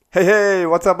Hey,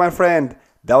 what's up, my friend?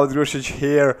 Daud Grusic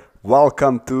here.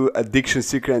 Welcome to Addiction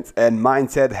Secrets and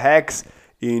Mindset Hacks.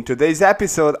 In today's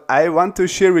episode, I want to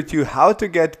share with you how to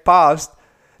get past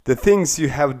the things you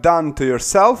have done to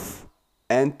yourself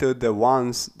and to the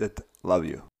ones that love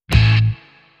you.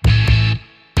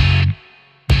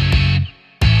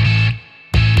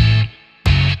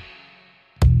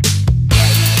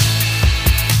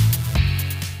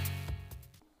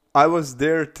 I was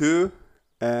there too,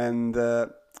 and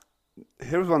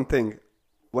here's one thing.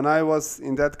 When I was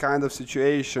in that kind of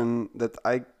situation that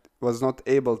I was not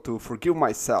able to forgive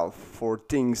myself for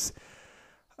things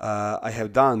I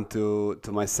have done to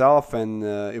myself, and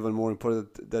even more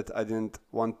important, that I didn't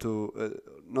want to,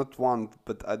 not want,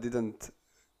 but I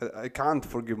can't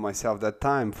forgive myself that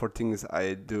time for things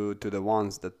I do to the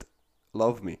ones that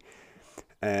love me.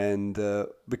 And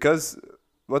because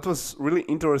what was really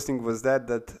interesting was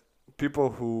that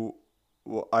people who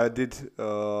I did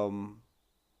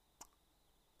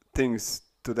things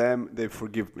to them, they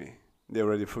forgive me. They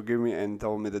already forgive me and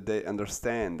told me that they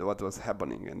understand what was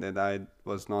happening and that I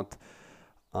was not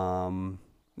that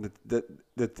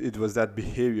it was that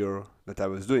behavior that I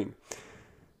was doing.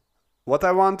 What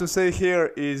I want to say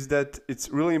here is that it's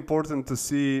really important to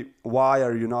see why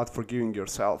are you not forgiving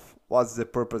yourself. What's the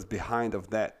purpose behind of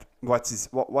that? What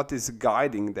is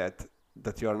guiding that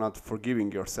you are not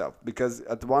forgiving yourself? Because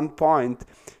at one point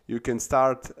you can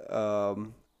start.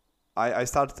 I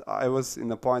was in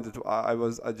a point that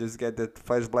I just get that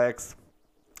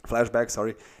flashback,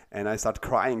 sorry, and I start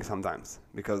crying sometimes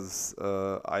because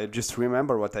I just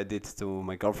remember what I did to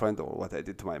my girlfriend or what I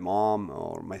did to my mom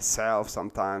or myself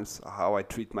sometimes, how I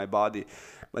treat my body.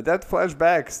 But that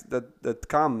flashbacks that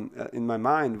come in my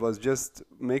mind was just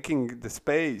making the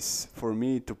space for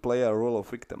me to play a role of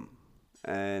victim.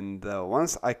 And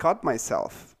once I caught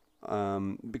myself,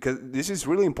 because this is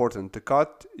really important to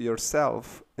cut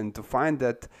yourself and to find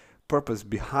that purpose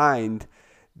behind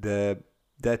that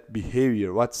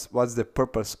behavior. What's the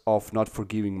purpose of not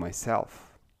forgiving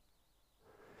myself?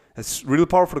 It's a really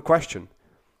powerful question.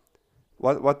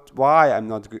 Why I'm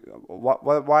not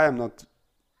why I'm not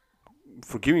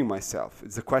forgiving myself?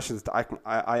 It's the question that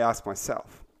I ask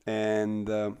myself, and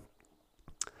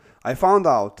I found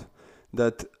out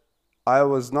that I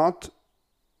was not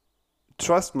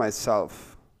trust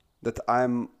myself that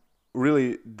I'm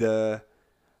really the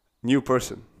new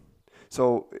person.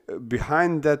 So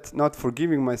behind that not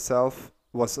forgiving myself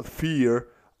was a fear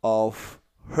of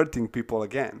hurting people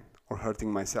again or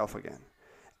hurting myself again.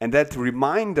 And that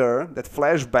reminder, that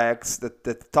flashbacks,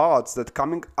 that thoughts that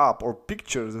coming up or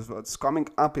pictures that's coming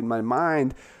up in my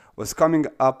mind was coming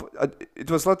up.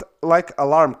 It was not like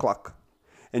alarm clock.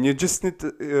 And you just need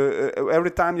to,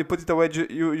 every time you put it away,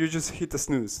 you just hit a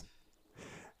snooze.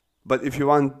 But if you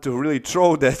want to really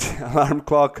throw that alarm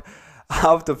clock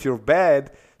out of your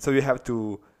bed, so you have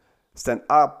to stand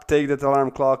up, take that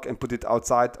alarm clock and put it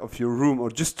outside of your room,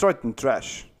 or just throw it in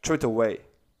trash, throw it away,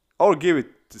 or give it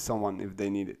to someone if they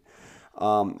need it.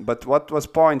 But what was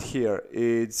point here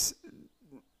is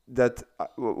that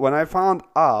when I found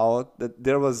out that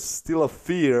there was still a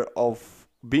fear of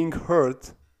being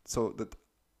hurt, so that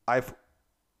I've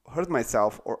hurt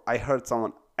myself or I hurt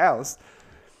someone else,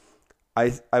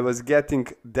 I was getting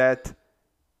that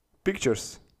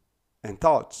pictures and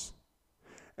thoughts.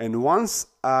 And once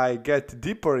I get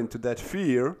deeper into that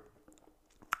fear,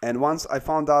 and once I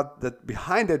found out that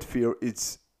behind that fear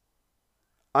it's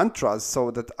untrust, so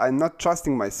that I'm not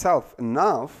trusting myself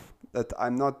enough, that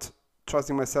I'm not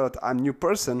trusting myself that I'm a new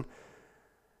person,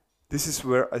 this is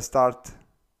where I start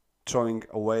throwing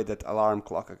away that alarm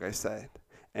clock, like I said.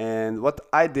 And what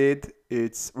I did,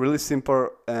 it's really simple,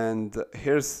 and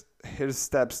here's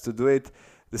steps to do it.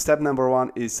 The step number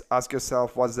one is ask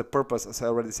yourself, what's the purpose? As I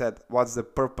already said, what's the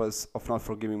purpose of not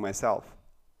forgiving myself?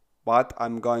 What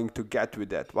I'm going to get with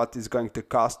that? What is going to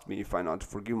cost me if I not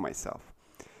forgive myself?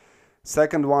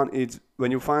 Second one is when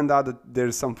you find out that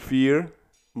there's some fear,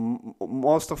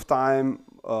 most of time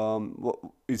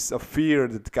it's a fear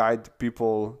that guides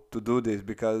people to do this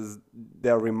because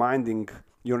they're reminding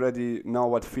you already know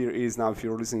what fear is now if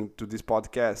you're listening to this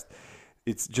podcast.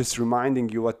 It's just reminding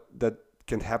you what that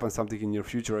can happen something in your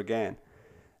future again.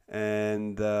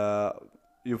 And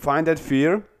you find that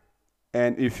fear,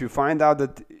 and if you find out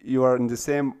that you are in the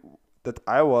same that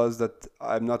I was, that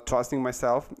I'm not trusting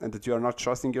myself and that you are not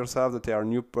trusting yourself, that you are a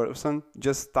new person,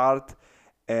 just start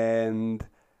and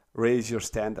raise your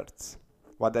standards.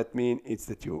 What that means is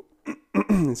that you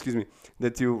excuse me,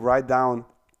 that you write down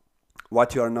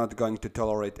what you are not going to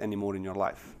tolerate anymore in your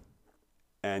life.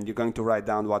 And you're going to write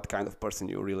down what kind of person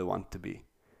you really want to be.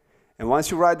 And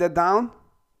once you write that down,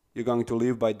 you're going to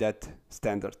live by that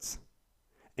standards,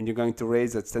 and you're going to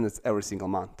raise that standards every single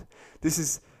month.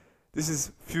 This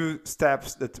is few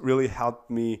steps that really helped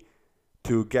me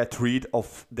to get rid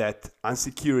of that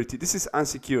insecurity. This is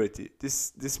insecurity.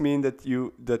 This means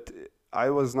that I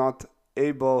was not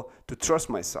able to trust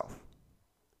myself,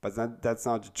 but that's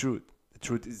not the truth. The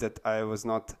truth is that I was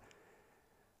not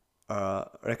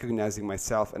recognizing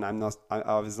myself, and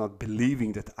I was not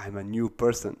believing that I'm a new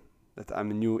person, that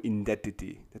I'm a new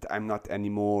identity, that I'm not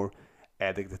anymore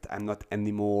addict, that I'm not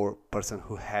anymore person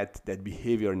who had that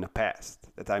behavior in the past,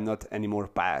 that I'm not anymore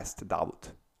past doubt.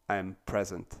 I'm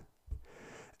present.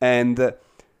 And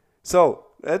so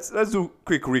let's do a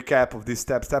quick recap of this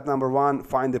step. Step number 1,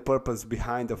 find the purpose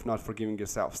behind of not forgiving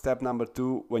yourself. Step number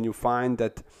 2, when you find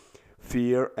that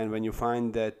fear and when you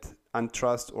find that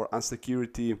untrust or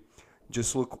insecurity,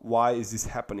 just look, why is this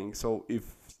happening? So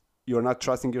if you're not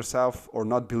trusting yourself or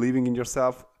not believing in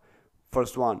yourself,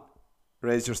 first one,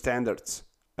 raise your standards.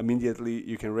 Immediately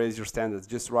you can raise your standards.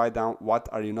 Just write down what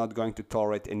are you not going to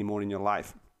tolerate anymore in your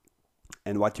life,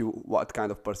 and what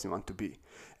kind of person you want to be.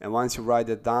 And once you write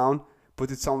it down, put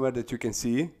it somewhere that you can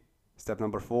see. Step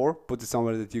number 4, put it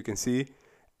somewhere that you can see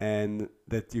and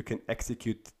that you can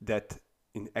execute that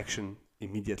in action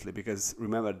immediately. Because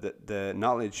remember that the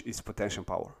knowledge is potential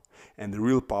power, and the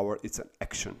real power is an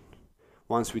action.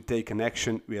 Once we take an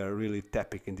action, we are really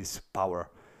tapping in this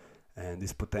power and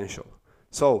this potential.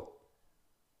 So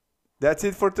that's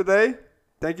it for today.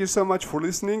 Thank you so much for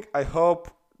listening. I hope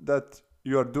that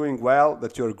you are doing well,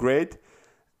 that you're great.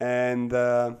 And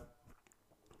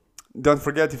don't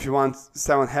forget, if you want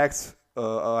 7 hacks,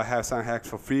 I have 7 hacks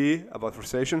for free about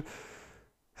frustration.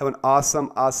 Have an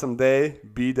awesome day.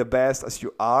 Be the best as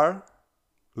you are.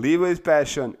 Live with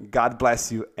passion. God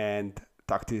bless you, and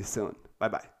talk to you soon.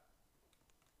 Bye-bye.